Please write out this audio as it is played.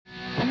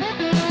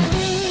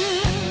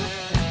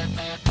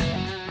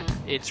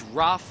It's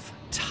rough,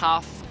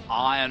 tough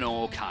iron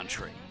ore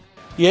country.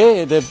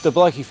 Yeah, the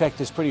blokey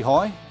factor's pretty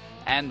high.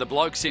 And the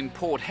blokes in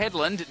Port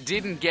Hedland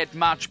didn't get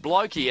much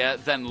blokier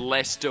than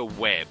Lexi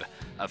Webb,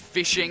 a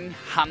fishing,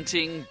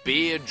 hunting,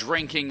 beer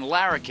drinking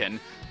larrikin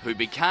who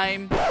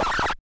became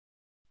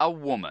a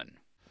woman.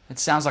 It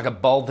sounds like a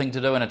bold thing to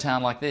do in a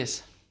town like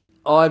this.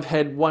 I've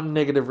had one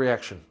negative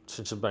reaction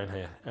since I've been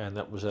here, and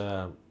that was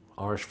an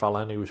Irish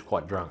fella and he was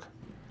quite drunk.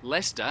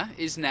 Lester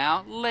is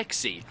now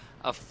Lexi,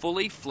 a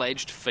fully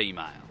fledged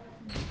female.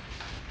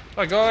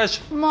 Hi guys.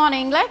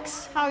 Morning,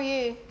 Lex. How are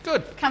you?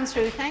 Good. Come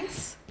through,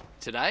 thanks.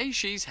 Today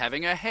she's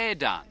having her hair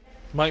done.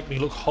 Make me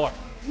look hot.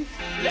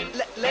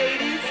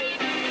 Ladies.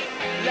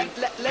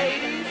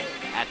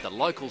 At the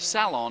local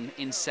salon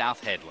in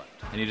South Hedland.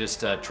 And you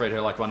just treat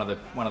her like one of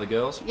the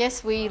girls?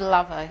 Yes, we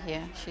love her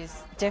here.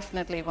 She's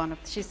definitely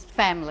she's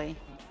family.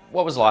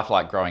 What was life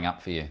like growing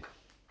up for you?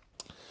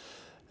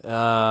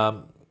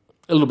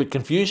 A little bit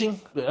confusing.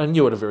 I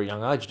knew at a very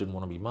young age I didn't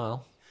want to be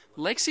male.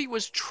 Lexi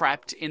was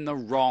trapped in the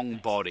wrong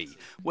body,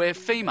 where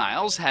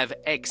females have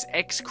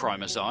XX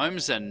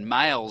chromosomes and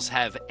males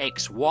have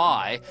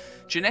XY.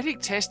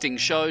 Genetic testing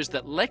shows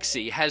that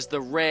Lexi has the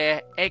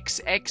rare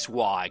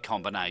XXY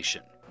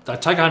combination. They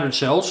take 100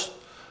 cells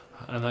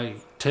and they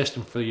test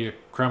them for your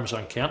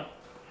chromosome count.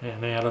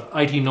 And out of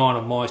 89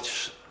 of my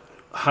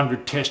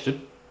 100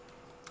 tested,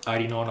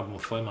 89 of them were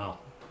female.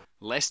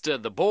 Lester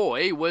the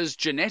boy was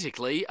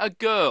genetically a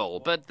girl,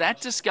 but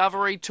that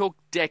discovery took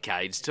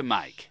decades to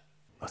make.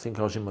 I think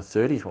I was in my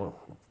 30s when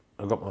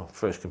I got my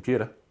first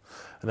computer,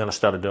 and then I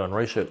started doing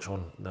research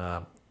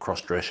on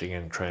cross-dressing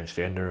and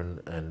transgender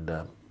and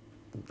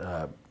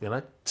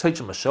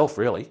teaching myself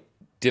really.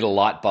 Did a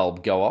light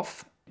bulb go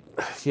off?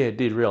 Yeah, it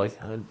did really.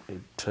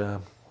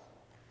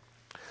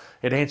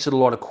 It answered a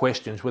lot of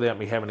questions without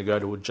me having to go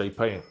to a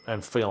GP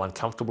and feel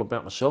uncomfortable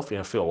about myself,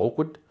 feel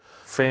awkward.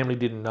 Family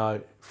didn't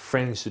know,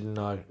 friends didn't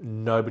know,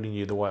 nobody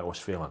knew the way I was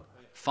feeling.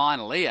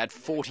 Finally, at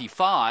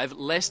 45,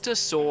 Lester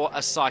saw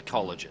a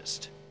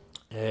psychologist.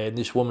 And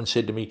this woman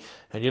said to me,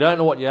 "And you don't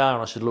know what you are?"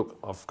 And I said, "Look,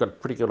 I've got a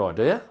pretty good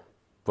idea,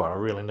 but I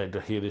really need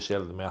to hear this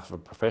out of the mouth of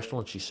a professional."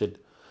 And she said,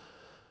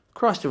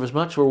 "Christ, you're as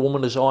much of a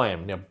woman as I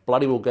am. Now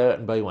bloody well go out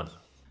and be one."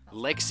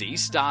 Lexi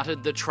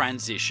started the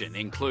transition,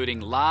 including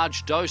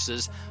large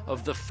doses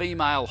of the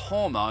female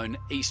hormone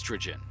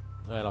estrogen.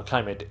 And I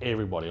came out to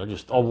everybody.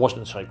 I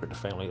wasn't secret to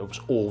family. It was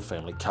all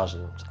family,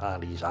 cousins,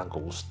 aunties,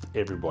 uncles,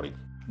 everybody.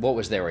 What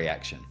was their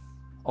reaction?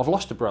 I've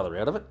lost a brother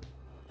out of it.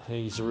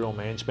 He's a real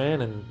man's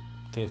man and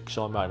thinks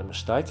I made a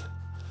mistake.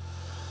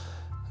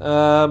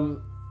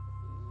 One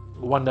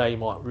day he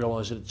might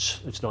realise that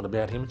it's not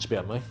about him, it's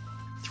about me.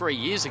 3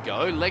 years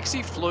ago,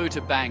 Lexi flew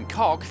to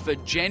Bangkok for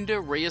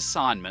gender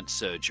reassignment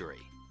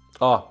surgery.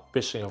 Oh,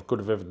 best thing I could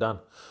have ever done.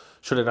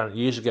 Should have done it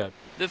years ago.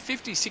 The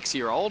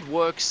 56-year-old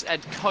works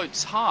at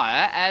Coates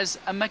Hire as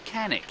a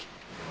mechanic.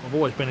 I've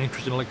always been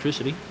interested in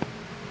electricity.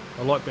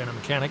 I like being a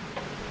mechanic,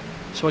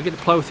 so I get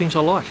to play with things I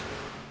like.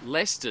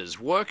 Lester's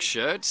work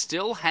shirt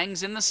still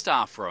hangs in the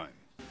staff room.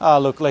 Oh,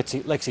 look,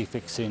 Lexi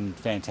fits in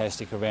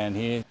fantastic around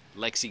here.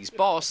 Lexi's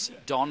boss,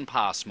 Don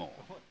Passmore.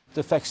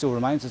 The fact still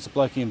remains, it's a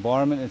blokey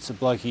environment, it's a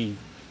blokey,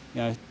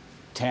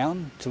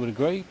 town to a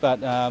degree,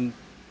 but,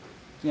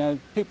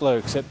 people are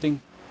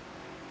accepting.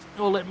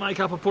 All that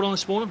makeup I put on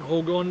this morning,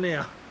 all gone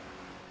now.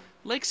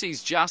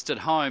 Lexi's just at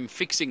home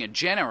fixing a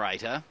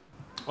generator.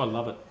 I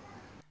love it.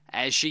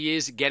 As she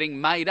is getting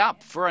made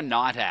up for a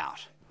night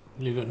out.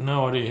 You've got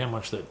no idea how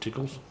much that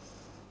tickles.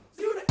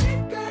 There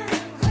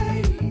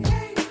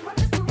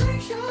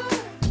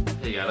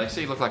you go,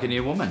 Lexi, you look like a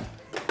new woman.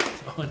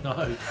 I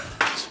know.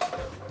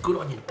 Good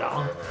on you,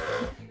 darling.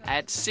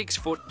 At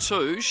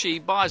 6'2", she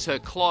buys her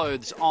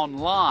clothes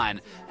online,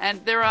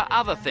 and there are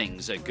other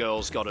things a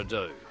girl's got to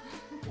do.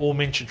 All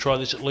men should try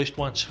this at least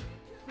once.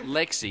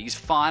 Lexi's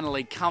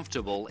finally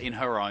comfortable in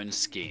her own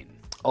skin.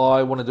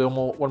 I want to do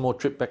one more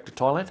trip back to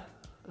Thailand.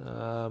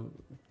 I'm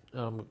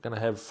going to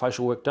have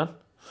facial work done.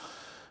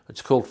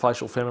 It's called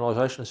facial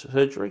feminisation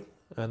surgery,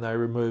 and they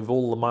remove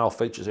all the male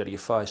features out of your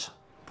face.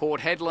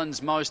 Port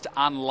Hedland's most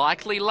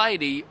unlikely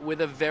lady with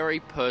a very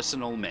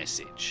personal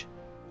message.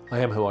 I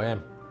am who I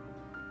am.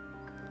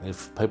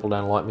 If people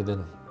don't like me,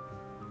 then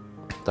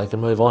they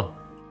can move on.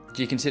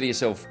 Do you consider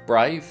yourself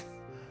brave?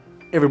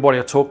 Everybody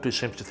I talk to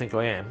seems to think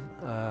I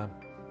am.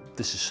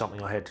 This is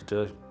something I had to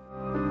do.